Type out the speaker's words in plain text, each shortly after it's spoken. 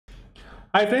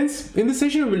Hi friends, in this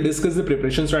session we will discuss the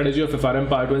preparation strategy of FRM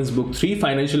Part 1's Book 3,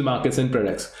 Financial Markets and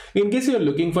Products. In case you are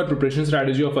looking for preparation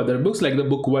strategy of other books like the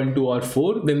book 1, 2 or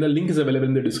 4, then the link is available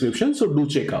in the description, so do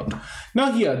check out.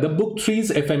 Now here, the book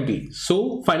 3's FMP,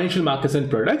 so Financial Markets and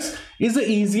Products, is the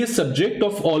easiest subject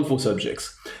of all 4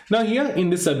 subjects. Now here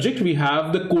in this subject we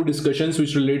have the core discussions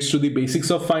which relates to the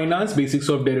basics of finance, basics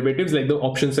of derivatives like the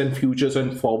options and futures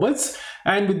and forwards,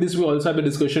 and with this we also have a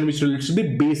discussion which relates to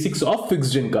the basics of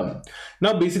fixed income.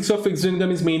 Now basics of fixed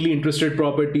income is mainly interest rate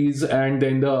properties and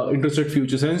then the interest rate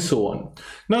futures and so on.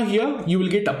 Now here you will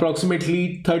get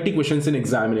approximately 30 questions in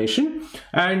examination,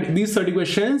 and these 30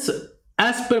 questions,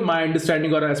 as per my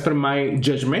understanding or as per my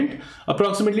judgment,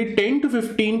 approximately 10 to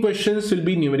 15 questions will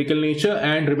be numerical nature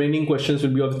and remaining questions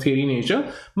will be of theory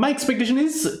nature. My expectation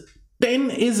is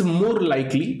 10 is more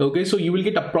likely, okay? So you will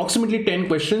get approximately 10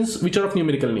 questions which are of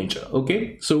numerical nature,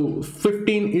 okay? So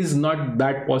 15 is not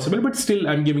that possible, but still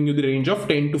I'm giving you the range of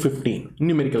 10 to 15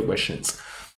 numerical questions.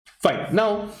 Fine.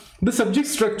 Now, the subject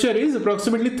structure is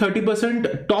approximately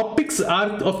 30% topics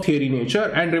are of theory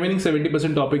nature and remaining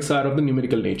 70% topics are of the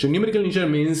numerical nature. Numerical nature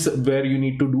means where you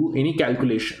need to do any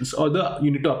calculations or you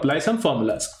need to apply some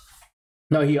formulas.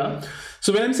 Now here,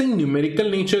 so when I'm saying numerical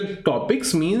nature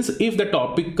topics means if the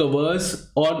topic covers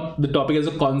or the topic has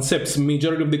a concepts,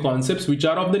 majority of the concepts which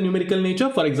are of the numerical nature,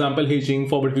 for example, hedging,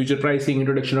 forward future pricing,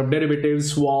 introduction of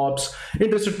derivatives, swaps,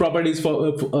 interest rate properties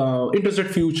for interest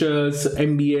rate futures,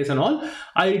 MBS and all,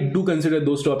 I do consider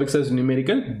those topics as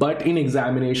numerical. But in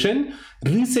examination,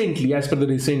 recently, as per the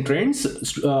recent trends,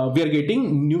 we are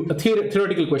getting new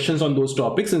theoretical questions on those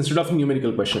topics instead of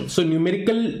numerical questions. So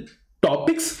numerical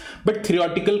topics but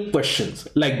theoretical questions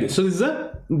like this. So this is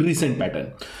a recent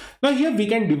pattern. Now here we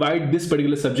can divide this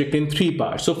particular subject in 3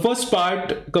 parts. So first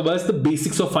part covers the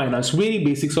basics of finance, very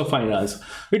basics of finance.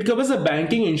 It covers the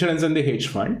banking, insurance and the hedge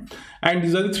fund, and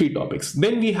these are the 3 topics.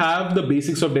 Then we have the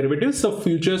basics of derivatives, of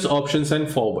futures, options and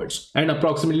forwards, and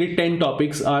approximately 10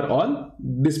 topics are on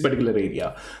this particular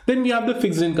area. Then we have the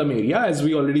fixed income area, as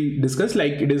we already discussed,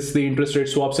 like it is the interest rate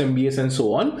swaps, MBS and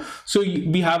so on. So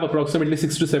we have approximately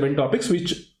 6 to 7 topics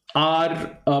which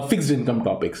are fixed income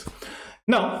topics.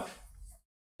 Now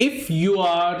if you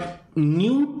are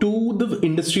new to the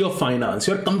industry of finance,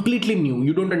 you're completely new,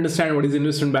 you don't understand what is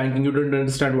investment banking, you don't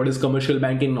understand what is commercial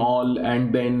banking all,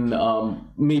 and then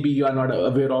maybe you are not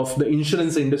aware of the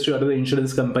insurance industry or the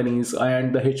insurance companies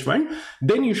and the hedge fund,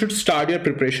 then you should start your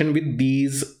preparation with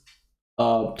these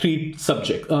 3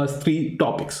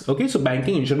 topics, okay? So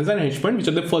banking, insurance and hedge fund, which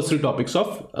are the first 3 topics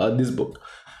of this book.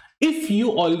 If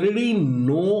you already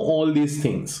know all these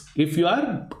things, if you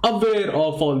are aware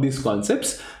of all these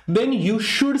concepts, then you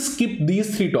should skip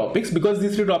these 3 topics because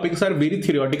these 3 topics are very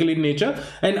theoretical in nature,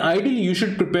 and ideally you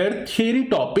should prepare theory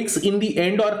topics in the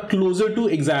end or closer to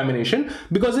examination,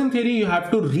 because in theory you have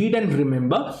to read and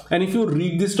remember, and if you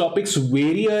read these topics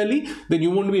very early, then you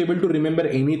won't be able to remember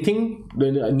anything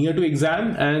near to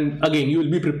exam, and again you will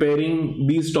be preparing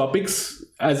these topics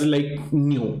as like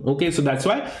new, okay? So that's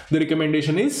why the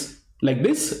recommendation is like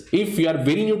this. If you are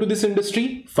very new to this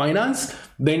industry, finance,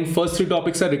 then first 3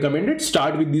 topics are recommended.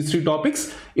 Start with these 3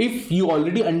 topics. If you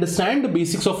already understand the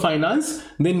basics of finance,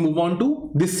 then move on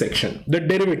to this section, the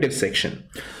derivatives section.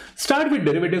 Start with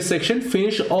derivatives section,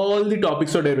 finish all the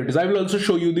topics of derivatives. I will also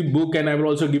show you the book and I will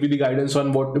also give you the guidance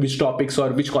on which topics or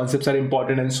which concepts are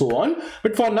important and so on.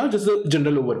 But for now, just a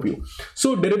general overview.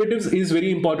 So derivatives is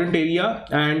very important area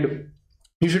and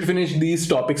you should finish these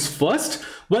topics first.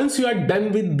 Once you are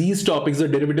done with these topics, the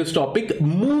derivatives topic,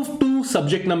 move to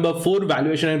subject number 4,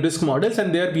 valuation and risk models,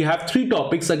 and there we have 3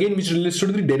 topics again which relates to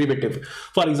the derivative.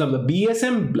 For example,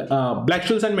 BSM,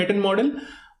 Black-Scholes and Merton model,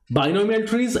 binomial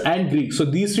trees and Greek. So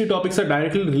these 3 topics are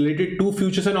directly related to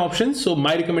futures and options. So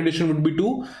my recommendation would be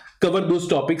to cover those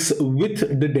topics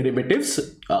with the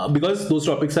derivatives because those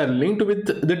topics are linked with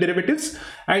the derivatives.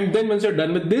 And then once you're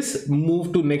done with this,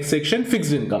 move to next section,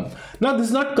 fixed income. Now this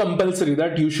is not compulsory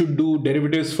that you should do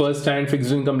derivatives first and fixed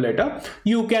income later.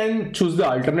 You can choose the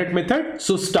alternate method.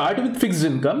 So start with fixed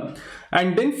income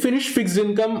and then finish fixed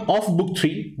income of book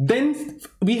 3. Then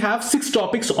we have 6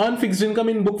 topics on fixed income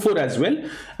in book 4 as well,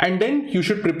 and then you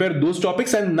should prepare those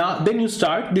topics, and then you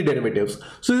start the derivatives.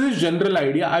 So this is general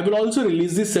idea. I will also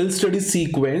release the self-study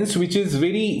sequence, which is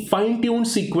very fine-tuned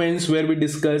sequence where we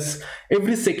discuss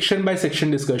every section by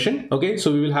section discussion, okay?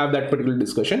 So we will have that particular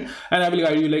discussion and I will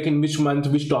guide you like in which month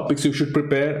which topics you should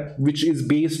prepare, which is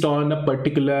based on a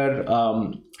particular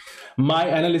my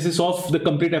analysis of the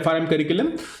complete FRM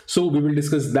curriculum. So we will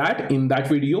discuss that in that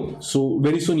video. So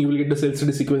very soon you will get the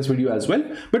self-study sequence video as well.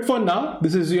 But for now,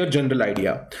 this is your general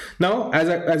idea. Now,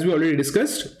 as we already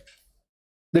discussed,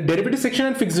 the derivative section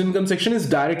and fixed income section is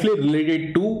directly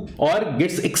related to or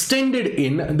gets extended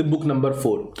in the book number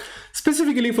 4.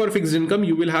 Specifically for fixed income,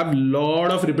 you will have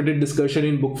lot of repeated discussion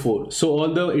in book 4. So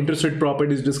all the interest rate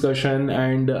properties discussion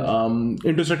and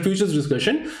interest rate futures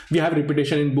discussion, we have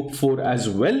repetition in book 4 as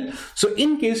well. So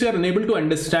in case you are unable to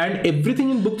understand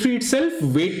everything in book 3 itself,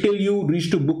 wait till you reach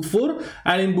to book 4,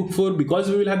 and in book 4, because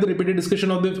we will have the repeated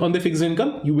discussion of on the fixed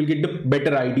income, you will get the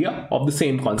better idea of the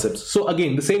same concepts. So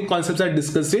again, the same concepts are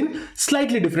discussed in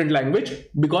slightly different language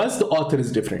because the author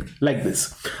is different, like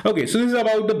this. Okay, so this is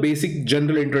about the basic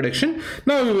general introduction.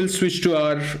 Now we will switch to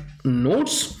our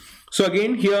notes. So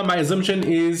again, here my assumption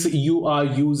is you are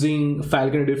using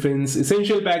Falcon Defense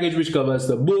Essential Package, which covers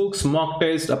the books, mock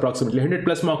test, approximately 100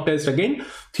 plus mock test. Again,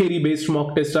 theory based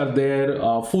mock tests are there,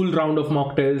 full round of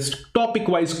mock test, topic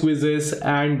wise quizzes,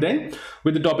 and then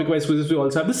with the topic wise quizzes we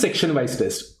also have the section wise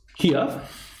test. Here,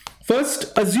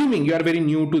 first, assuming you are very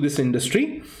new to this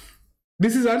industry,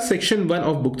 this is our section 1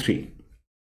 of book 3.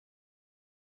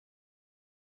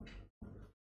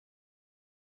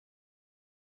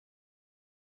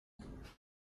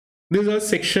 This is our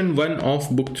section 1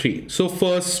 of book 3. So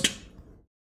first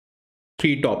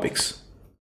 3 topics.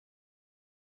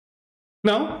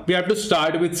 Now we have to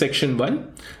start with section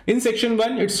 1. In section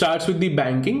 1, it starts with the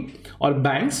banking or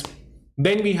banks.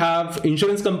 Then we have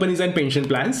insurance companies and pension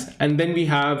plans, and then we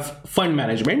have fund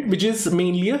management, which is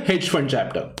mainly a hedge fund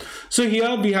chapter. So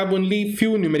here we have only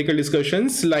few numerical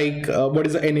discussions like what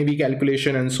is the NAV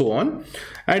calculation and so on,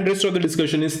 and rest of the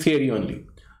discussion is theory only.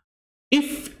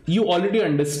 If you already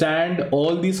understand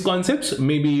all these concepts,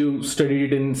 maybe you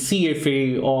studied it in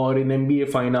CFA or in MBA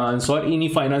finance or any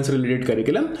finance related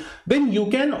curriculum, then you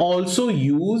can also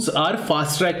use our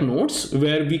fast track notes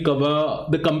where we cover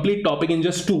the complete topic in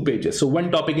just 2 pages. So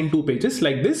one topic in 2 pages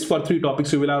like this. For 3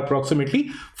 topics, you will have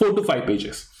approximately 4 to 5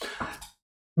 pages.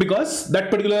 Because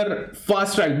that particular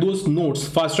fast track notes,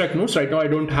 right now I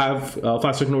don't have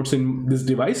fast track notes in this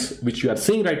device which you are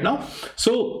seeing right now.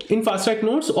 So in fast track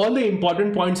notes, all the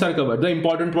important points are covered. The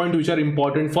important points which are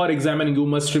important for exam, and you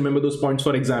must remember those points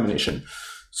for examination.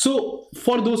 So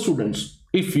for those students,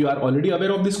 if you are already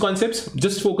aware of these concepts,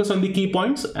 just focus on the key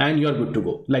points and you are good to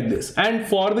go, like this. And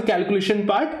for the calculation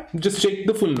part, just check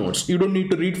the full notes. You don't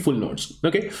need to read full notes.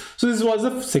 Okay, so this was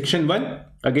the section 1.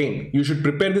 Again, you should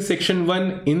prepare the section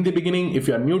 1 in the beginning. If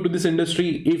you are new to this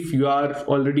industry, if you are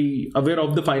already aware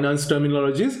of the finance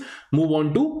terminologies, move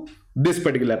on to this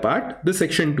particular part, the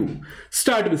section 2.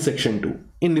 Start with section 2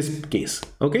 in this case.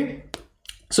 Okay,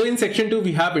 so in section 2,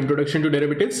 we have introduction to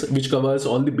derivatives, which covers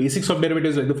all the basics of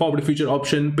derivatives like the forward future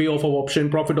option, payoff of option,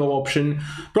 profit of option,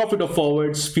 profit of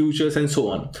forwards, futures, and so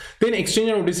on. Then exchange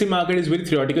and OTC market is very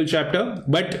theoretical chapter,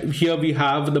 but here we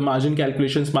have the margin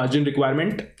calculations, margin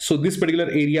requirement. So this particular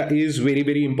area is very,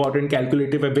 very important,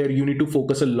 calculative, where you need to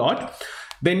focus a lot.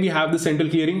 Then we have the central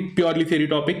clearing, purely theory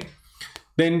topic.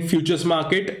 Then futures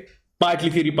market, partly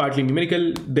theory, partly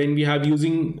numerical. Then we have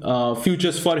using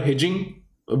futures for hedging,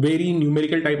 a very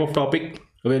numerical type of topic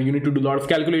where you need to do a lot of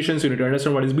calculations. You need to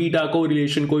understand what is beta,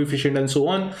 correlation, coefficient, and so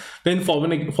on. Then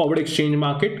forward exchange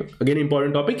market, again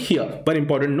important topic here. But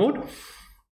important note,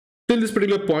 till this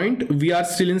particular point we are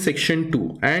still in section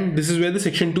 2, and this is where the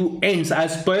section 2 ends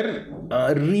as per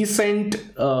recent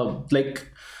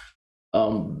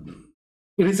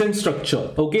recent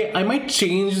structure. Okay, I might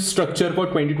change structure for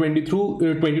 2020 through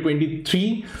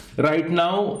 2023. Right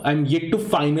now I'm yet to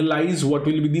finalize what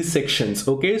will be these sections.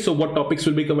 Okay, so what topics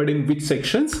will be covered in which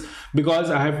sections,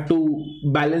 because I have to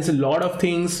balance a lot of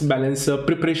things, balance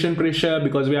preparation pressure,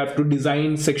 because we have to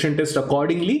design section test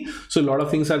accordingly. So a lot of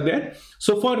things are there.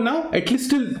 So for now, at least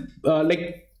till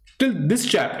this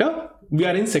chapter, we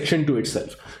are in section 2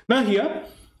 itself. Now here,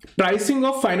 pricing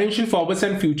of financial forwards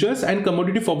and futures and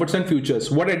commodity forwards and futures.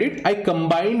 What I did, I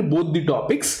combined both the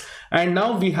topics, and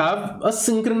now we have a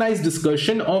synchronized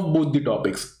discussion of both the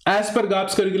topics. As per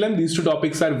GARP's curriculum, these 2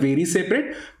 topics are very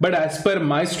separate, but as per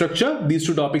my structure, these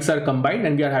 2 topics are combined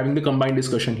and we are having the combined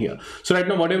discussion here. So right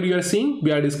now, whatever you are seeing,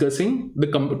 we are discussing the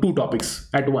 2 topics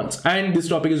at once, and this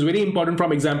topic is very important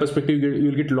from exam perspective. You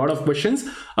will get a lot of questions.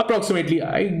 Approximately,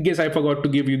 I guess I forgot to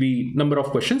give you the number of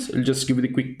questions. I'll just give you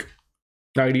the quick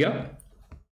idea.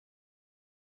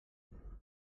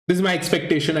 This is my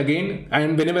expectation again,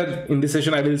 and whenever in this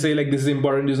session I will say like this is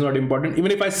important, this is not important.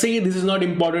 Even if I say this is not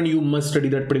important, you must study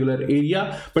that particular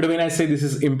area. But when I say this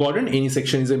is important, any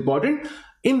section is important,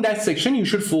 in that section you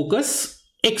should focus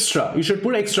extra. You should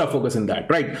put extra focus in that.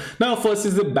 Right now, first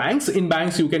is the banks. In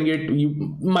banks you can get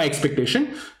my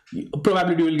expectation,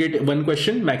 probability you will get one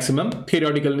question maximum,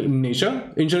 theoretical in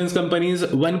nature. Insurance companies,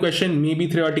 one question may be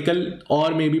theoretical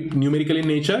or maybe numerical in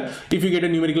nature. If you get a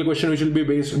numerical question which will be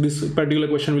based, this particular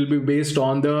question will be based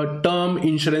on the term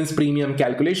insurance premium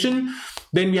calculation.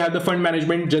 Then we have the fund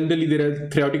management. Generally there are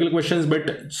theoretical questions,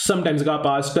 but sometimes GARP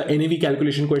asks the NAV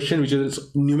calculation question, which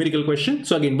is numerical question.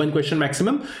 So again, one question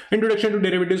maximum. Introduction to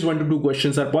derivatives, 1 to 2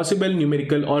 questions are possible,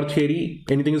 numerical or theory,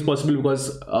 anything is possible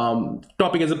because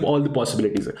topic has all the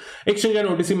possibilities. Exchange and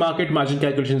OTC market, margin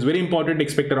calculation is very important.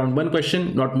 Expect around one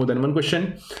question, not more than one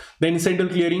question. Then central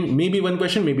clearing, maybe one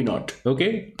question, maybe not.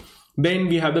 Okay. Then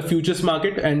we have the futures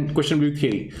market and question with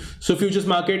theory. So futures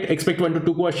market, expect 1 to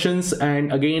 2 questions,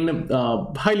 and again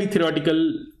highly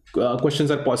theoretical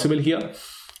questions are possible here.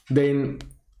 Then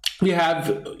we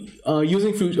have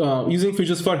using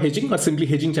futures for hedging or simply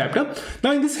hedging chapter.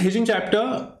 Now in this hedging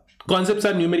chapter, concepts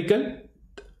are numerical.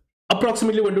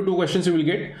 Approximately 1 to 2 questions you will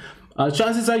get.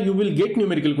 Chances are you will get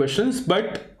numerical questions,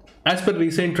 but as per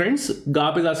recent trends,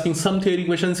 GARP is asking some theory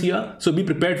questions here. So be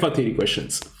prepared for theory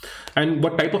questions. And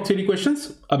what type of theory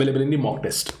questions? Available in the mock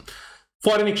test.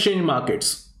 Foreign exchange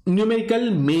markets, numerical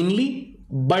mainly,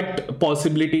 but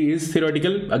possibility is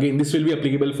theoretical. Again, this will be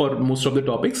applicable for most of the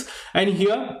topics. And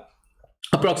here,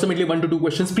 approximately 1 to 2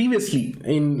 questions previously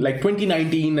in like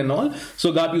 2019 and all.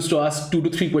 So GARP used to ask 2 to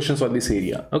 3 questions on this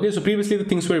area. Okay, so previously the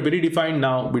things were very defined.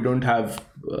 Now we don't have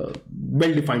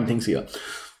well-defined things here.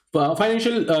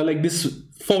 Financial, like this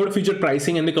forward future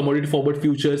pricing and the commodity forward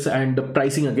futures and the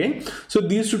pricing again. So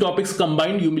these two topics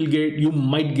combined, you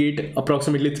might get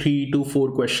approximately 3 to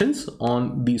 4 questions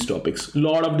on these topics.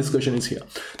 Lot of discussion is here.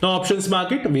 Now options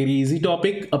market, very easy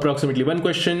topic, approximately 1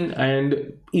 question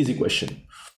and easy question.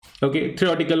 Okay,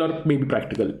 theoretical or maybe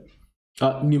practical,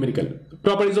 numerical.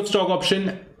 Properties of stock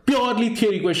option, purely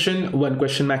theory question, 1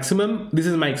 question maximum. This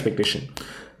is my expectation.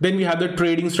 Then we have the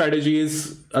trading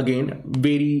strategies, again,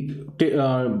 very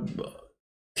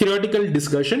theoretical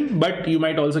discussion, but you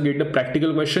might also get the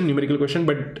practical question, numerical question,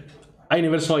 but I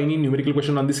never saw any numerical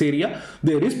question on this area.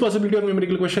 There is possibility of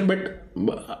numerical question, but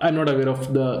I'm not aware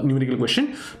of the numerical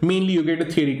question. Mainly you get a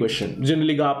theory question.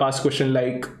 Generally GARP asks question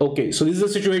like, okay, so this is a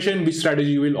situation, which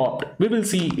strategy you will opt? We will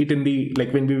see it in the,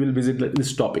 like when we will visit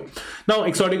this topic. Now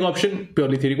exotic option,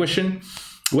 purely theory question,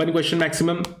 1 question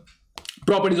maximum.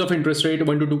 Properties of interest rate,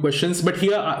 1 to 2 questions, but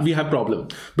here we have problem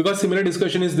because similar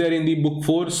discussion is there in the book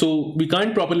 4, so we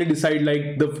can't properly decide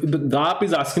like the GARP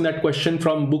is asking that question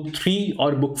from book 3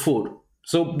 or book 4.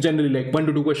 So generally like 1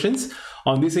 to 2 questions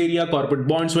on this area. Corporate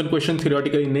bonds, 1 question,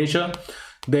 theoretical in nature.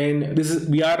 Then this is,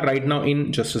 we are right now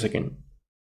in, just a second.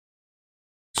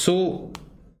 So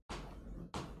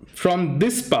from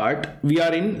this part we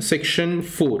are in section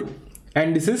 4,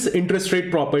 and this is interest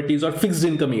rate properties or fixed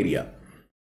income area.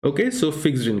 Okay, so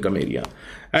fixed income area,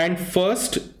 and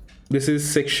first this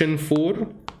is section 4.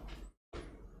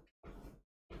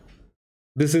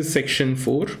 This is section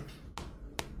 4,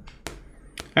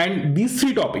 and these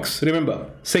 3 topics,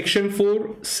 remember, section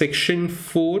 4, section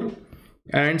 4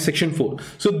 and section 4.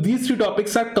 So these 3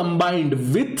 topics are combined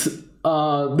with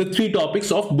the 3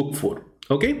 topics of book 4.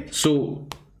 Okay, so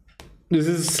this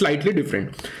is slightly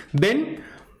different. Then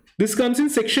this comes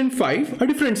in section 5, a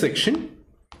different section,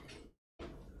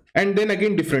 and then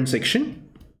again different section,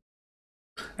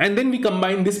 and then we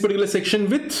combine this particular section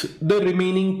with the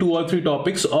remaining 2 or 3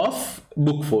 topics of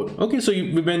book 4. Okay, so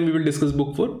when we will discuss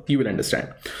book 4, you will understand.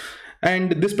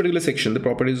 And this particular section, the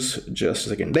properties, just a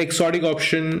second, the exotic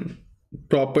option,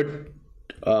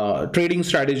 trading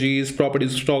strategies,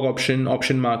 properties, stock option,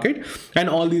 option market, and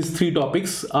all these 3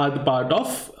 topics are the part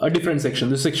of a different section.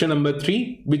 This section number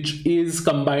 3, which is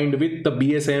combined with the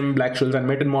BSM, Black-Scholes and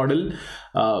Merton model,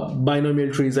 binomial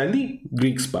trees and the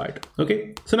Greeks part.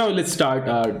 Okay, so now let's start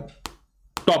our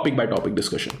topic by topic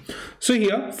discussion. So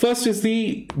here first is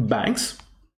the banks.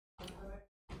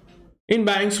 In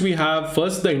banks, we have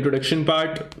first the introduction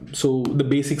part. So the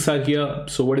basics are here.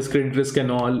 So what is credit risk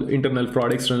and all, internal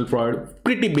fraud, external fraud,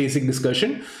 pretty basic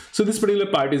discussion. So this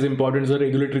particular part is important. So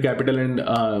regulatory capital and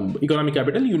economic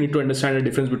capital, you need to understand the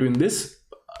difference between this.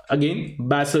 Again,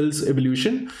 Basel's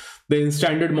evolution, then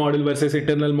standard model versus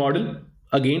internal model.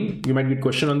 Again, you might get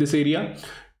question on this area.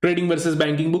 Trading versus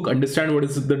banking book, understand what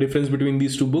is the difference between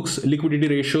these 2 books. Liquidity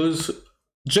ratios,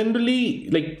 generally,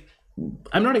 like,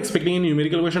 I'm not expecting any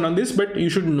numerical question on this, but you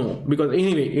should know, because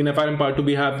anyway in FRM Part 2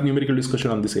 we have numerical discussion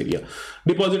on this area.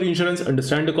 Depository insurance,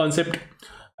 understand the concept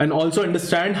and also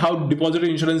understand how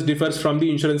depository insurance differs from the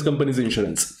insurance company's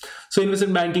insurance. So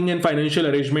investment banking and financial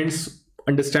arrangements,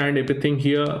 understand everything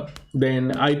here.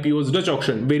 Then IPOs, Dutch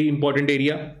auction, very important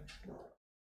area.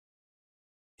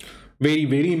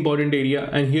 Very important area,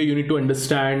 and here you need to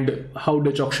understand how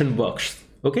Dutch auction works.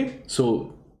 Okay,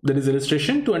 so there is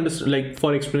illustration to understand, like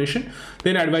for explanation.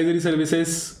 Then advisory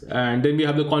services, and then we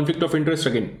have the conflict of interest,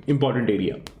 again important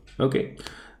area. Okay,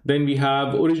 then we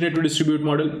have originate to distribute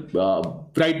model.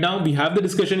 Right now we have the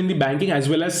discussion in the banking, as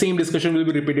well as same discussion will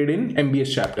be repeated in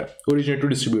MBS chapter, originate to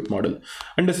distribute model.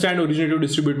 Understand originate to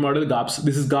distribute model, GARP's.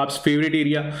 This is GARP's favorite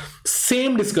area.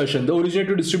 Same discussion, the originate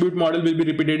to distribute model will be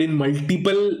repeated in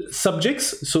multiple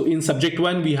subjects. So in subject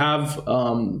 1 we have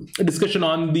a discussion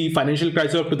on the financial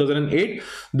crisis of 2008.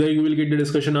 There you will get the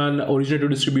discussion on originate to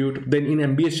distribute. Then in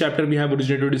MBS chapter we have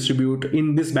originate to distribute.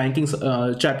 In this banking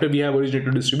chapter we have originate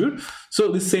to distribute. So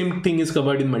this same thing is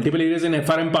covered in multiple areas. In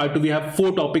FRM Part 2 we have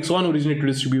 4 topics on originate to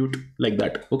distribute, like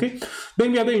that. Okay,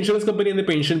 then we have the insurance company and the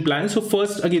pension plan. So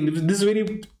first, again, this is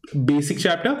very basic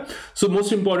chapter. So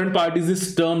most important part is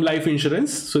this term life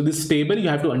insurance. So this table, you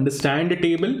have to understand the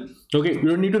table. Okay, you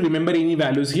don't need to remember any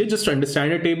values here, just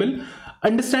understand a table.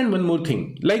 Understand one more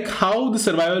thing, like how the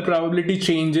survival probability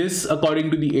changes according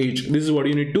to the age. This is what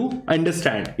you need to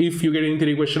understand. If you get any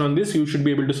theory question on this, you should be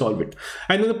able to solve it.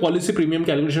 And then the policy premium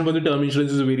calculation for the term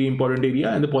insurance is a very important area,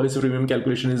 and the policy premium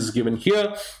calculation is given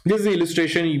here. This is the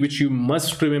illustration which you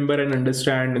must remember and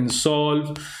understand and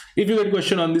solve. If you get a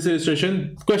question on this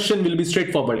illustration, question will be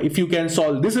straightforward. If you can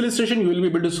solve this illustration, you will be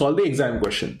able to solve the exam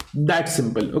question. That's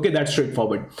simple. Okay, that's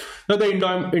straightforward. Now the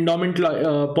endowment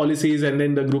policies, and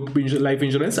then the group life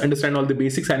insurance, understand all the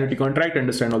basics. Annuity contract,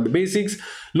 understand all the basics.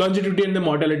 Longevity and the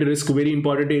mortality risk, very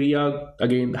important area.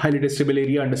 Again, highly testable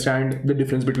area. Understand the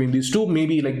difference between these two.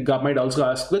 Maybe like GARP might also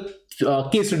ask the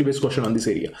case study based question on this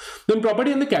area. Then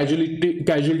property and the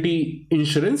casualty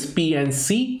insurance, P and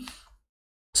C.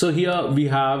 So here we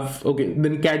have, okay,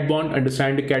 then cat bond,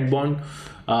 understand the cat bond.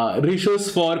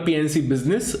 Ratios for PNC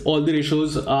business, all the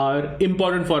ratios are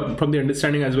important from the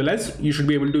understanding, as well as you should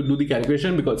be able to do the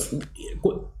calculation, because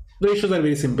ratios are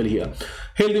very simple here.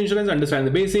 Health insurance, understand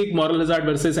the basic. Moral hazard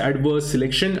versus adverse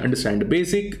selection, understand the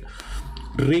basic.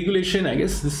 Regulation, I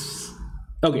guess this.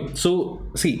 Okay, so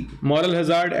see, moral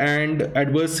hazard and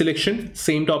adverse selection,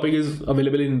 same topic is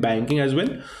available in banking as well.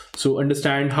 So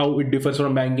understand how it differs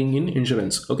from banking in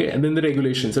insurance. Okay, and then the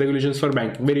regulations for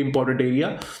banking, very important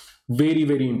area, very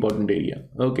important area.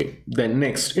 Okay, then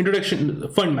next, introduction,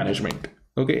 fund management.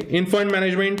 Okay, in fund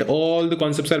management, all the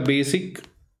concepts are basic.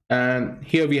 And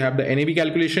here we have the NAV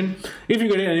calculation. If you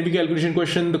get an NAV calculation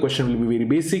question, the question will be very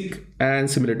basic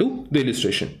and similar to the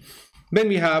illustration. Then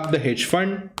we have the hedge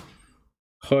fund,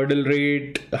 hurdle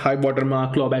rate, high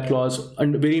watermark, clawback clause,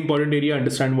 and very important area,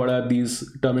 understand what are these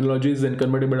terminologies, then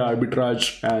convertible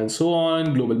arbitrage and so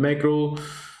on, global macro,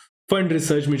 fund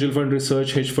research, mutual fund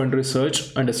research, hedge fund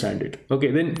research, understand it. Okay,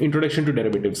 then introduction to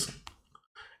derivatives.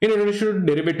 In introduction to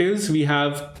derivatives, we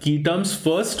have key terms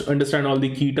first, understand all the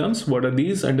key terms. What are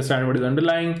these? Understand what is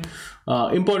underlying.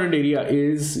 Important area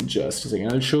is, just a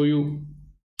second, I'll show you.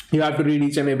 You have to read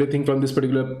each and everything from this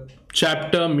particular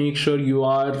chapter. Make sure you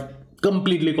are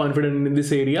completely confident in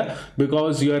this area,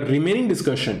 because your remaining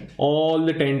discussion, all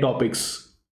the 10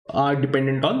 topics are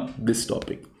dependent on this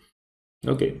topic.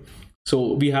 Okay,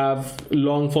 so we have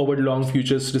long forward, long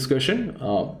futures discussion.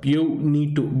 You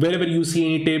need to, wherever you see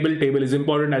any table is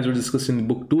important, as we discussed in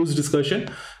book 2's discussion.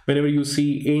 Whenever you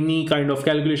see any kind of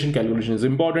calculation is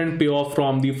important. Payoff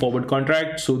from the forward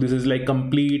contract, so this is like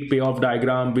complete payoff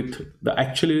diagram with the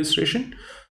actual illustration.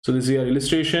 So this is your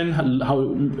illustration,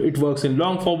 how it works in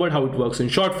long forward, how it works in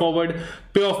short forward,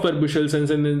 payoff per bushel sense,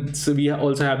 and then so we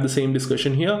also have the same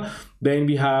discussion here. Then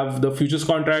we have the futures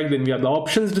contract, then we have the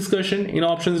options discussion. In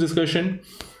options discussion,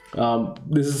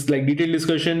 this is like detailed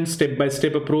discussion,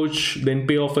 step-by-step approach, then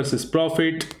payoff versus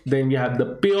profit. Then we have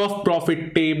the payoff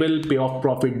profit table, payoff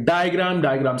profit diagram.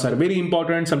 Diagrams are very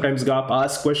important. Sometimes GARP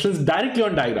asks questions directly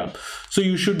on diagram, so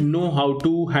you should know how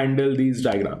to handle these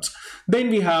diagrams. Then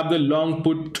we have the long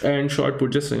put and short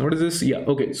put. Just saying, what is this? Yeah,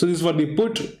 okay, so this is what we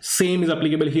put. Same is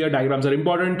applicable here. Diagrams are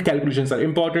important, calculations are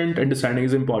important, understanding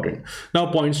is important.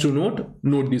 Now points to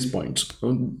note these points,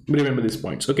 remember these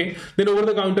points. Okay, then over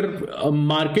the counter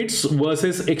markets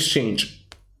versus exchange.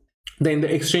 Then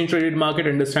the exchange traded market,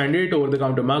 understand it. Over the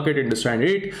counter market, understand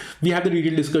it. We have the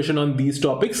detailed discussion on these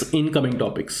topics in coming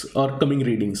topics or coming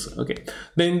readings. Okay.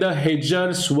 Then the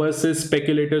hedgers versus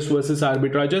speculators versus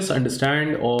arbitrageurs,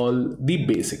 understand all the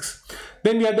basics.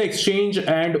 Then we have the exchange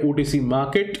and OTC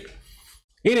market.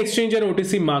 In exchange and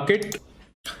OTC market,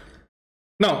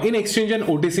 now in exchange and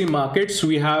OTC markets,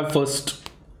 we have first,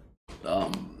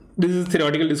 this is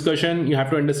theoretical discussion. You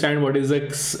have to understand what is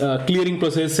the clearing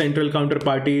process, central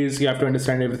counterparties. You have to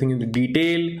understand everything in the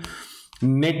detail.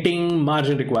 netting,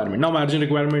 margin requirement. Now margin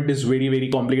requirement is very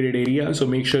complicated area, so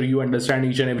make sure you understand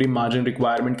each and every margin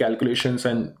requirement calculations,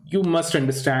 and you must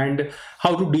understand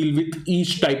how to deal with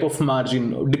each type of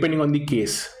margin depending on the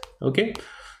case. Okay,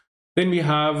 then we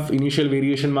have initial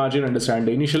variation margin, understand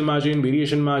the initial margin,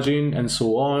 variation margin, and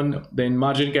so on. Then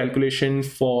margin calculation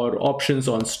for options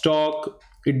on stock,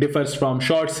 it differs from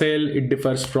short sale, it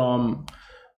differs from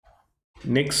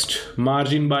next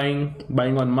margin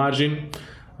buying on margin,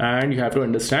 and you have to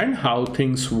understand how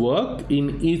things work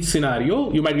in each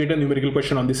scenario. You might get a numerical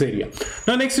question on this area.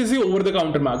 Now next is the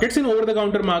over-the-counter markets. In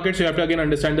over-the-counter markets, you have to again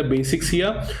understand the basics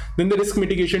here. Then the risk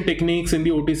mitigation techniques in the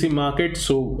OTC market.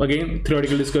 So again,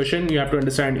 theoretical discussion, you have to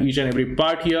understand each and every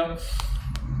part here.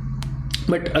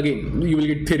 But again, you will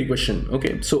get theory question.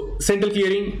 Okay, so central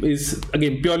clearing is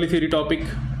again purely theory topic.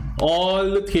 All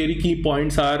the theory key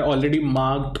points are already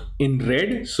marked in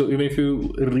red. So even if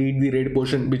you read the red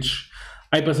portion, which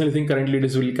I personally think currently it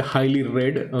is really highly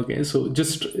read. Okay, so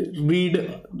just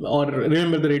read or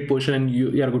remember the red portion and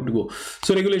you are good to go.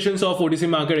 So regulations of OTC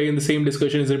market, again the same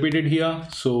discussion is repeated here.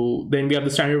 So then we have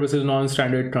the standard versus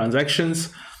non-standard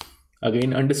transactions.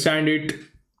 Again, understand it.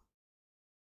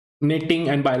 Netting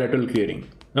and bilateral clearing.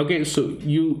 Okay, so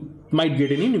you might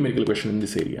get any numerical question in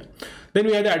this area. Then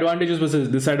we have the advantages versus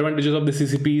disadvantages of the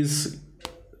CCPs.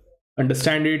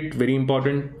 Understand it, very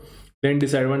important. Then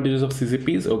disadvantages of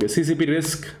CCPs. Okay, CCP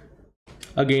risk,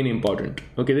 again important.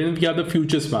 Okay, then we have the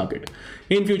futures market.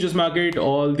 In futures market,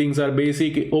 all things are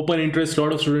basic. Open interest, a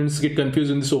lot of students get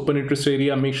confused in this open interest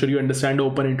area. Make sure you understand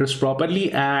open interest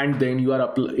properly, and then you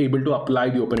are able to apply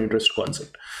the open interest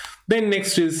concept. Then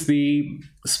next is the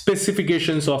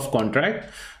specifications of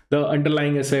contract, the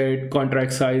underlying asset,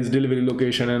 contract size, delivery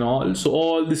location, and all. So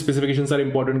all the specifications are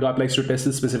important. GARP likes to test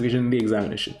the specification in the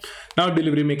examination. Now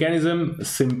delivery mechanism,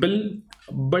 simple,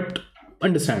 but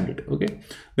understand it. Okay.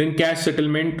 Then cash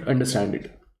settlement, understand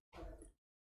it.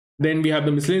 Then we have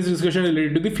the miscellaneous discussion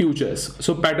related to the futures.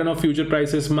 So pattern of future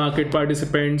prices, market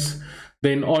participants,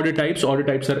 then order types. Order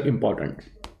types are important.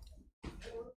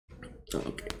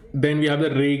 Okay. Then we have the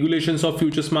regulations of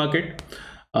futures market.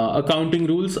 Accounting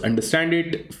rules, understand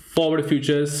it. Forward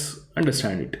futures,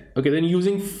 understand it. Okay, then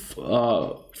using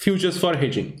futures for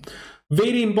hedging,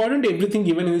 very important. Everything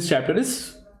given in this chapter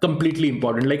is completely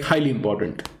important, like highly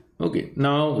important. Okay,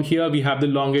 now here we have the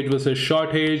long hedge versus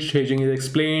short hedge. Hedging is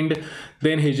explained.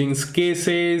 Then hedging's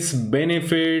cases,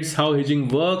 benefits, how hedging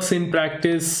works in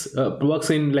practice, works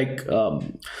in like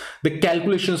the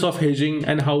calculations of hedging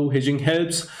and how hedging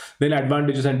helps. Then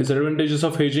advantages and disadvantages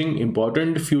of hedging,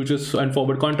 important. Futures and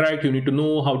forward contract, you need to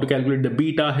know how to calculate the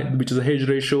beta, which is a hedge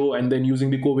ratio, and then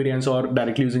using the covariance or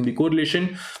directly using the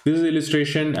correlation. This is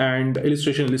illustration and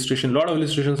illustration. A lot of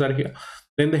illustrations are here.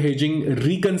 Then the hedging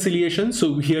reconciliation.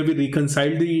 So here we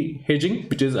reconcile the hedging,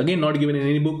 which is again not given in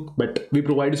any book, but we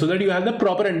provide so that you have the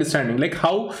proper understanding, like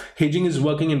how hedging is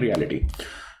working in reality.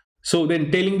 So then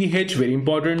tailing the hedge, very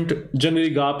important.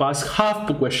 Generally GARP asks half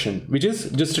the question, which is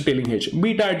just a tailing hedge.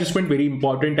 Beta adjustment, very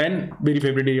important and very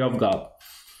favorite area of GARP.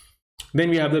 Then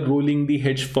we have the rolling the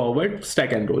hedge forward,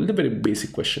 stack and roll, the very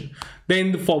basic question.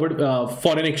 Then the forward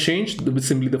foreign exchange,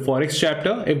 simply the forex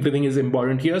chapter, everything is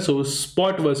important here. So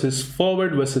spot versus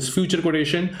forward versus future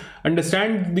quotation,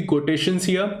 understand the quotations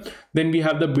here. Then we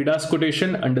have the bid ask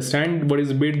quotation, understand what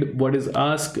is bid, what is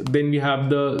ask. Then we have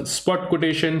the spot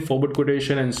quotation, forward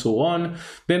quotation, and so on.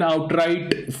 Then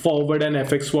outright forward and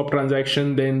FX swap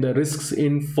transaction. Then the risks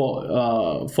in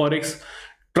forex.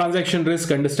 Transaction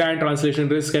risk, understand translation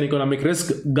risk and economic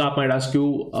risk. GARP might ask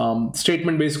you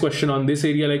statement based question on this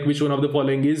area, like which one of the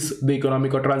following is the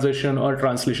economic or transaction or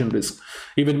translation risk.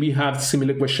 Even we have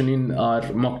similar question in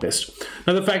our mock test.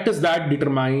 Now the factors that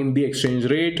determine the exchange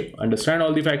rate, understand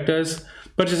all the factors.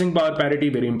 Purchasing power parity,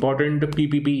 very important.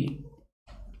 PPP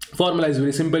formula is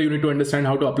very simple. You need to understand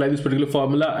how to apply this particular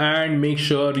formula and make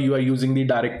sure you are using the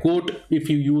direct quote. If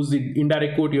you use the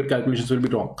indirect quote, your calculations will be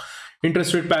wrong.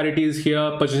 Interest rate parity is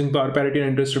here. Purchasing power parity and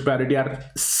interest rate parity are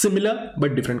similar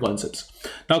but different concepts.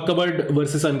 Now covered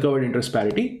versus uncovered interest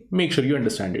parity, make sure you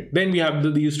understand it. Then we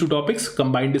have these two topics,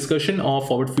 combined discussion of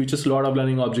forward futures. A lot of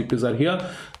learning objectives are here.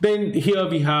 Then here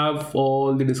we have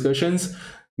all the discussions.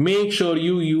 Make sure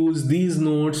you use these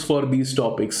notes for these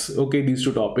topics. Okay, these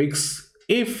two topics.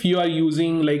 If you are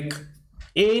using like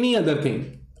any other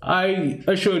thing, I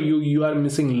assure you, you are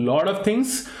missing a lot of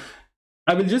things.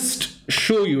 I will just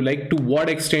show you like to what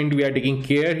extent we are taking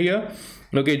care here.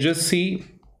 Okay, just see.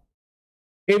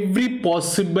 every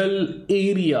possible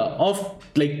area of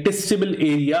like testable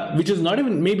area, which is not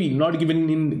even maybe not given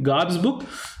in GARP's book,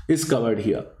 is covered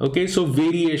here. Okay, so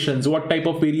variations, what type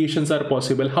of variations are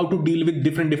possible, how to deal with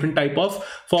different type of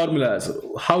formulas,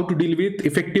 how to deal with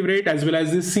effective rate as well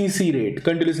as the CC rate,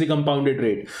 continuously compounded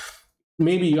rate.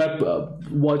 Maybe you are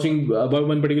watching about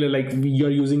one particular, like you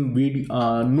are using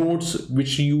notes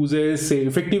which uses say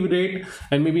effective rate,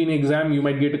 and maybe in exam you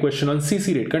might get a question on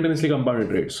CC rate, continuously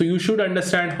compounded rate. So you should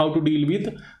understand how to deal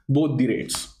with both the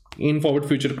rates in forward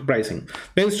future pricing.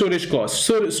 Then storage cost.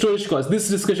 So storage cost, this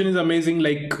discussion is amazing,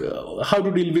 like how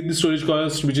to deal with the storage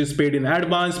cost which is paid in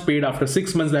advance, paid after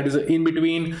 6 months, that is in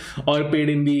between, or paid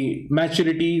in the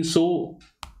maturity. So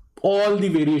all the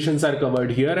variations are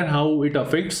covered here and how it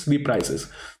affects the prices.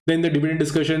 Then the dividend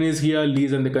discussion is here,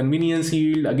 lease and the convenience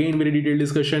yield, again very detailed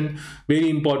discussion, very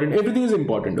important, everything is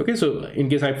important. Okay, so in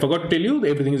case I forgot to tell you,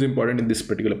 everything is important in this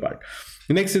particular part.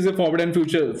 The next is the forward and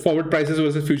future, forward prices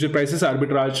versus future prices,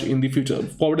 arbitrage in the future.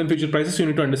 Forward and future prices, you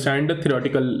need to understand the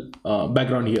theoretical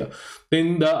background here.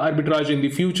 Then the arbitrage in the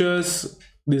futures,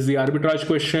 this is the arbitrage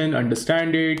question,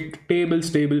 understand it,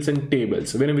 tables and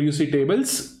tables. Whenever you see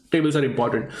tables are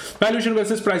important. Valuation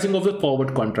versus pricing of the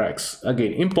forward contracts,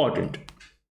 again important.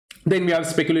 Then we have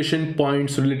speculation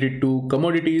points related to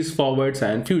commodities, forwards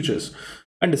and futures.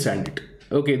 Understand it.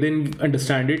 Okay, then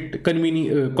understand it.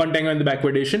 Contango and the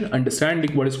backwardation. Understand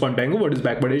what is contango, what is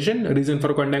backwardation, reason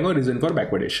for contango, reason for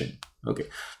backwardation. Okay.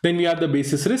 Then we have the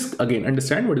basis risk. Again,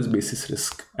 understand what is basis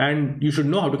risk, and you should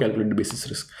know how to calculate the basis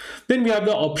risk. Then we have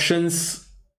the options.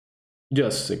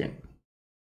 Just a second.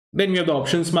 Then we have the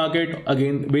options market.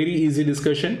 Again, very easy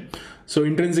discussion. So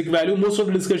intrinsic value, most of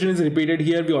the discussion is repeated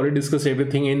here. We already discussed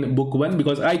everything in book 1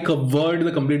 because I covered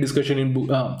the complete discussion in book.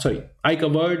 I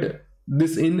covered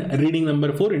this in reading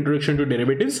number 4, introduction to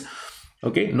derivatives.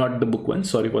 Okay, not the book 1.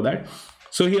 Sorry for that.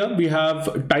 So here we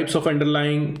have types of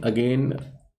underlying. Again,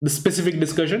 the specific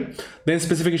discussion. Then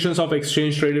specifications of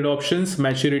exchange traded options,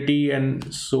 maturity,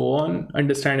 and so on.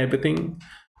 Understand everything.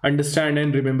 Understand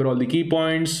and remember all the key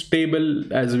points.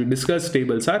 Table, as we discussed,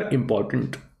 tables are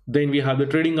important. Then we have the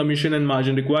trading commission and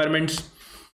margin requirements.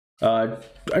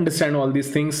 Understand all these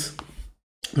things.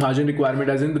 Margin requirement,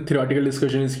 as in the theoretical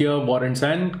discussion is here, warrants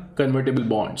and convertible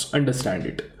bonds. Understand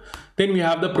it. Then we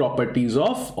have the properties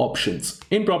of options.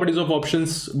 In properties of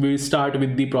options, we start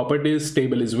with the properties.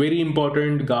 Table is very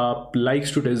important. GARP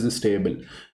likes to test this table.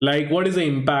 Like what is the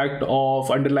impact of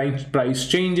underlying price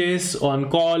changes on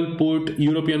call, put,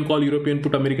 European call, European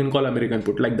put, American call, American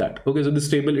put, like that. Okay, so this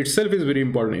table itself is very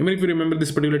important. Even if you remember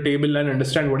this particular table and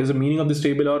understand what is the meaning of this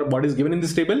table or what is given in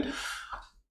this table,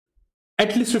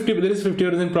 at least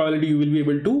 50% probability you will be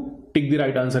able to pick the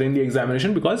right answer in the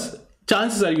examination, because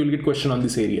chances are you will get question on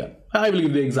this area. I will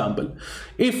give the example.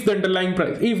 If the underlying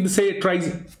price, if say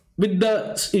price with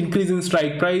the increase in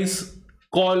strike price,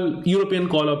 European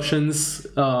call options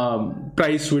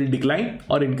price will decline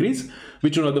or increase,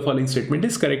 which one of the following statement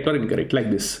is correct or incorrect, like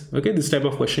this. Okay, this type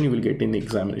of question you will get in the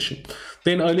examination.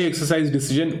 Then early exercise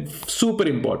decision, super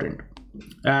important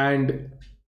and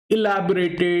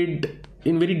elaborated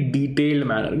in very detailed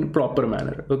manner, in proper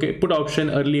manner. Okay, put option,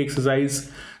 early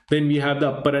exercise. Then we have the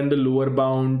upper and the lower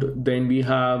bound. Then we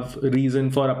have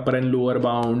reason for upper and lower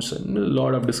bounds. And a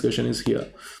lot of discussion is here.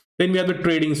 Then we have the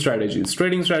trading strategies.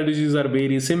 Trading strategies are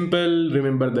very simple.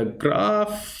 Remember the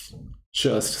graph.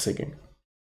 Just a second.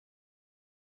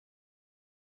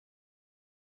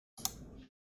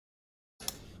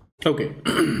 Okay.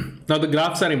 Now the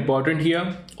graphs are important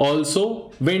here.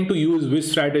 Also, when to use which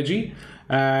strategy.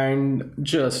 And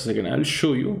just a second, I'll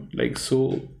show you. Like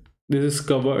so, this is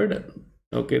covered.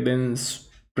 Okay. Then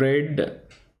spread.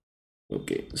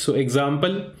 Okay. So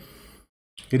example,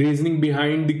 reasoning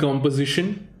behind the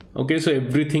composition. Okay, so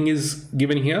everything is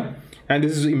given here, and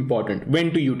this is important,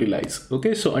 when to utilize.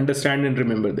 Okay, so understand and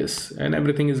remember this, and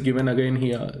everything is given again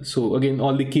here. So again,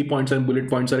 all the key points and bullet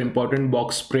points are important.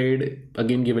 Box spread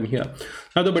again given here.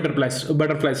 Now the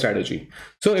butterfly strategy.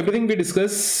 So everything we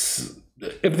discuss,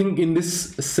 everything in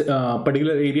this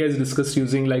particular area is discussed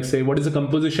using, like, say, what is the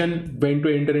composition, when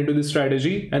to enter into this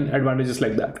strategy, and advantages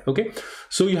like that. Okay,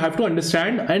 so you have to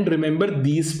understand and remember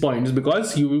these points,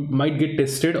 because you might get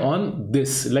tested on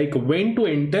this, like when to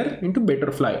enter into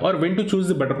butterfly or when to choose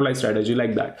the butterfly strategy,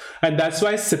 like that. And that's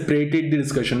why I separated the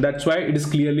discussion. That's why it is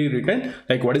clearly written,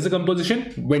 like what is the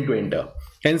composition, when to enter,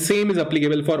 and same is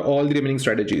applicable for all the remaining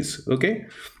strategies. Okay.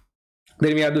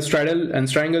 Then we have the straddle and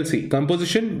triangle. See,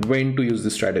 composition, when to use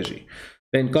the strategy.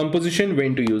 Then composition,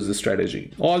 when to use the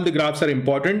strategy. All the graphs are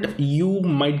important. You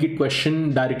might get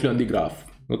questioned directly on the graph.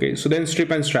 Okay, so then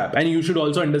strip and strap. And you should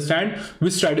also understand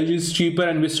which strategy is cheaper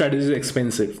and which strategy is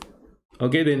expensive.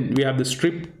 Okay, then we have the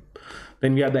strip,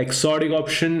 then we have the exotic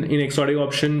option. In exotic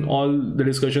option, all the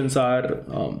discussions are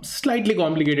slightly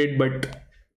complicated but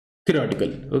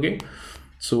theoretical. Okay,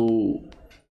 so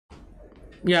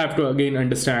you have to again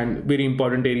understand very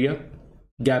important area.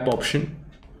 Gap option,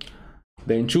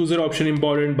 then chooser option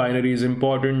important, binary is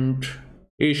important,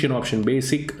 Asian option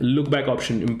basic, look back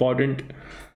option important,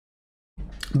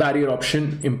 barrier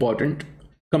option important,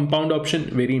 compound option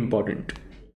very important.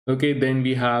 Okay, then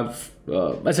we have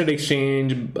asset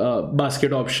exchange,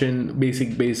 basket option,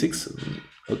 basics.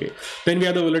 Okay, then we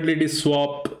have the volatility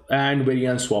swap and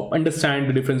variance swap. Understand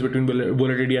the difference between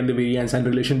volatility and the variance and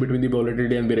relation between the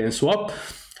volatility and variance swap.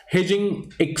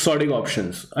 Hedging exotic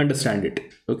options, understand it.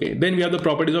 Okay, then we have the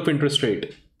properties of interest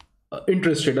rate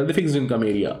or the fixed income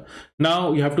area.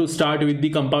 Now you have to start with the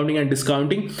compounding and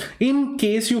discounting. In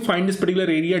case you find this particular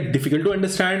area difficult to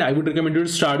understand, I would recommend you to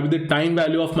start with the time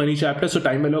value of money chapter. So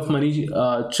time value of money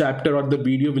chapter or the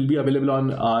video will be available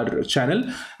on our channel,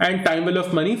 and time value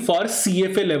of money for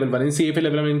CFA level 1. In CFA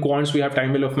level 1 in quants we have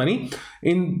time value of money.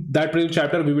 In that particular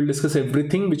chapter we will discuss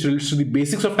everything which relates to the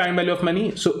basics of time value of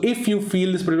money. So if you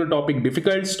feel this particular topic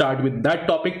difficult, start with that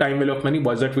topic, time value of money,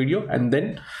 watch that video, and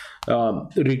then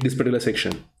read this particular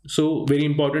section. So very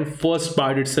important first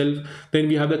part itself. Then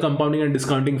we have the compounding and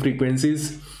discounting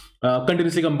frequencies,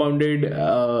 continuously compounded,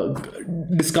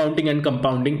 discounting and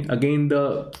compounding. Again,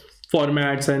 the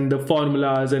formats and the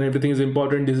formulas and everything is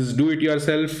important. This is do it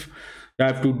yourself. You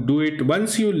have to do it.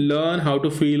 Once you learn how to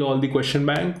fill all the question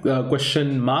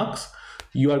marks,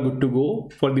 you are good to go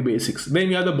for the basics. Then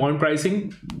we have the bond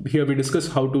pricing. Here we discuss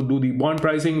how to do the bond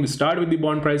pricing. We start with the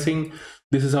bond pricing.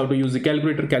 This is how to use the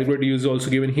calculator. Calculator is also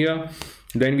given here.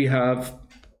 Then we have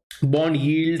bond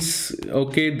yields.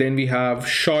 Okay, then we have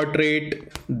short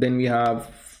rate. Then we have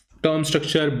term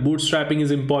structure. Bootstrapping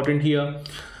is important here.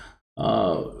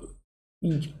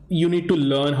 You need to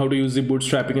learn how to use the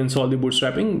bootstrapping and solve the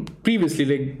bootstrapping. Previously,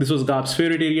 like this was GARP's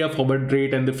favorite area, forward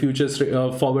rate and the futures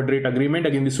forward rate agreement.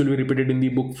 Again, this will be repeated in the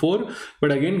book 4,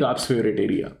 but again GARP's favorite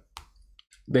area.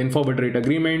 Then forward rate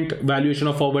agreement, valuation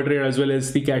of forward rate as well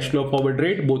as the cash flow of forward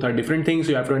rate, both are different things.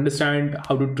 You have to understand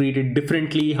how to treat it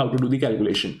differently, how to do the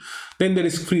calculation. Then the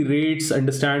risk-free rates,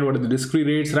 understand what are the risk-free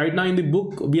rates. Right now in the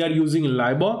book we are using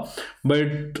LIBOR,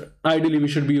 but ideally we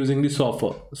should be using the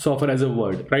SOFR as a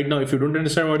word. Right now if you don't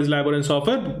understand what is LIBOR and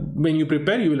SOFR, when you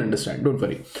prepare you will understand, don't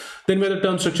worry. Then we have the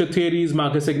term structure theories,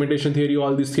 market segmentation theory.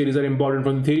 All these theories are important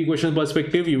from the theory question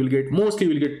perspective. Mostly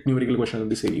you will get numerical questions in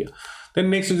this area. Then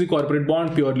next is the corporate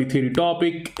bond, purely theory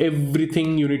topic.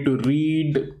 Everything you need to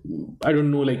read. I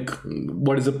don't know like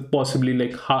what is a possibly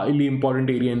like highly important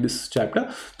area in this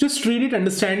chapter. Just read it,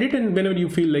 understand it, and whenever you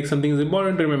feel like something is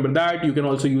important, remember that. You can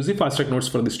also use the fast track notes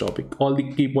for this topic. All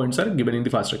the key points are given in the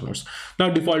fast track notes. Now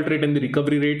default rate and the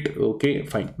recovery rate. Okay,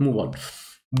 fine, move on.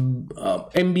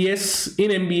 MBS,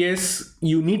 in MBS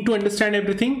you need to understand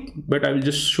everything, but I will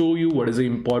just show you what is the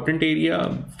important area,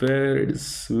 where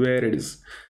it is.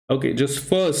 Okay, just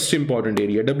first important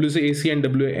area, WAC and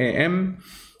WAM.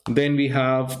 Then we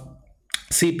have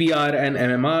CPR and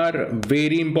MMR,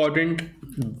 very important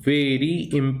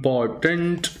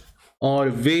or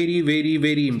very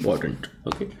important.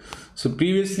 Okay, so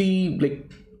previously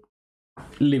like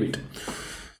leave it.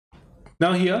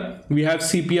 Now here we have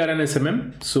CPR and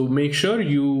SMM, so make sure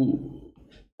you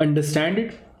understand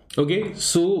it. Okay,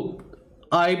 so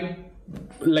I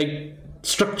like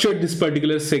structured this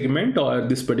particular segment or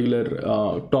this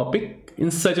particular topic in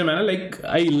such a manner like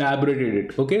I elaborated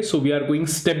it. Okay, so we are going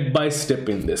step by step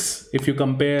in this. If you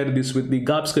compare this with the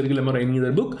GARP's curriculum or any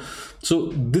other book,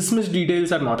 so this much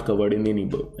details are not covered in any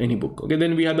book. Okay,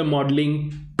 then we have the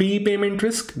modeling prepayment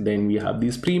risk. Then we have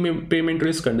these prepayment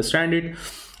risk, understand it.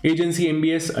 Agency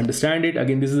MBS, understand it.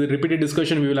 Again, this is a repeated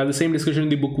discussion. We will have the same discussion in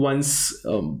the book once.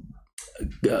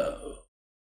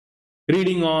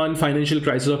 Reading on financial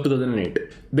crisis of 2008.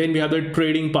 Then we have the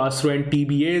trading pass-through and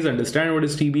TBAs, understand what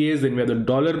is TBAs. Then we have the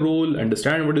dollar roll,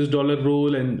 understand what is dollar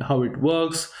roll and how it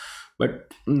works, but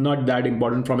not that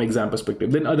important from exam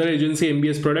perspective. Then other agency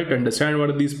MBS product, understand what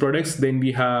are these products. Then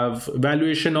we have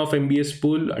valuation of MBS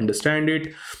pool, understand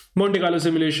it. Monte Carlo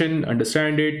simulation,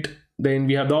 understand it. Then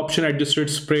we have the option adjusted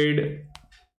spread,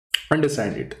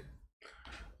 understand it.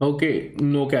 Okay,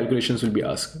 no calculations will be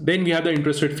asked. Then we have the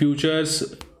interest rate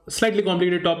futures, slightly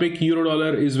complicated topic. Euro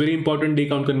dollar is very important. Day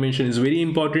count convention is very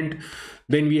important.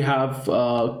 Then we have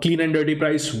clean and dirty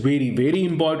price, very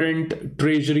important.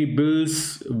 Treasury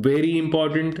bills, very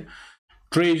important.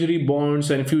 Treasury bonds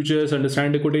and futures,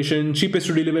 understand the quotation. Cheapest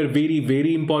to deliver,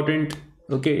 very important.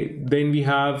 Okay, then we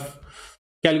have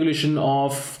calculation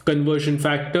of conversion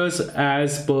factors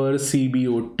as per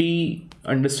CBOT,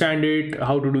 understand it,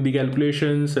 how to do the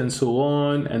calculations and so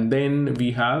on. And then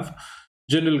we have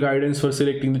general guidance for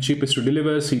selecting the cheapest to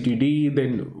deliver, CTD,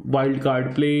 then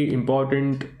wildcard play,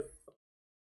 important.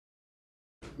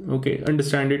 Okay,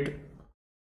 understand it.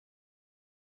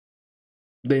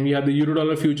 Then we have the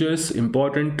euro-dollar futures,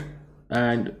 important,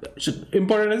 and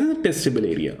important as a testable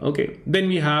area. Okay, then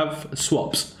we have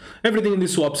swaps. Everything in the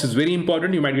swaps is very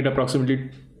important. You might get approximately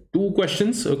 2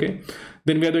 questions. Okay,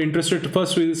 then we have the interest rate.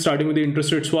 First, we're starting with the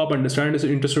interest rate swap. Understand this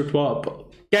interest rate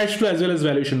swap, cash flow as well as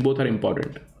valuation, both are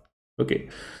important. Okay,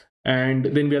 and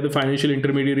then we have the financial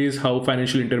intermediaries, how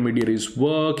financial intermediaries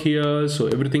work here. So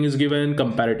everything is given,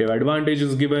 comparative advantage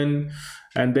is given,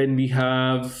 and then we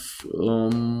have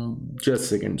just a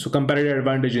second. So comparative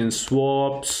advantage in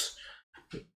swaps,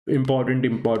 important,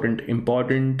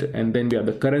 and then we have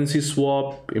the currency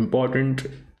swap, important.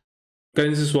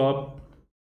 Currency swap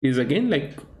is again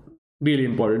like really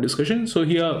important discussion. So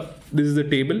here, this is the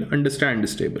table, understand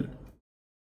this table.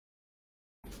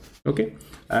 Okay,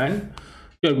 and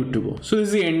you're good to go. So this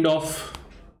is the end of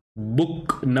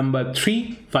book number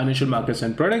 3, Financial Markets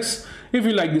and Products. If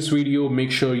you like this video,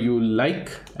 make sure you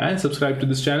like and subscribe to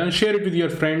this channel, share it with your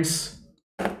friends.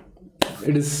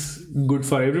 It is good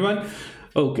for everyone.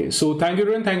 Okay, so thank you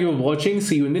everyone, thank you for watching.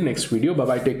 See you in the next video. Bye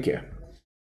bye, take care.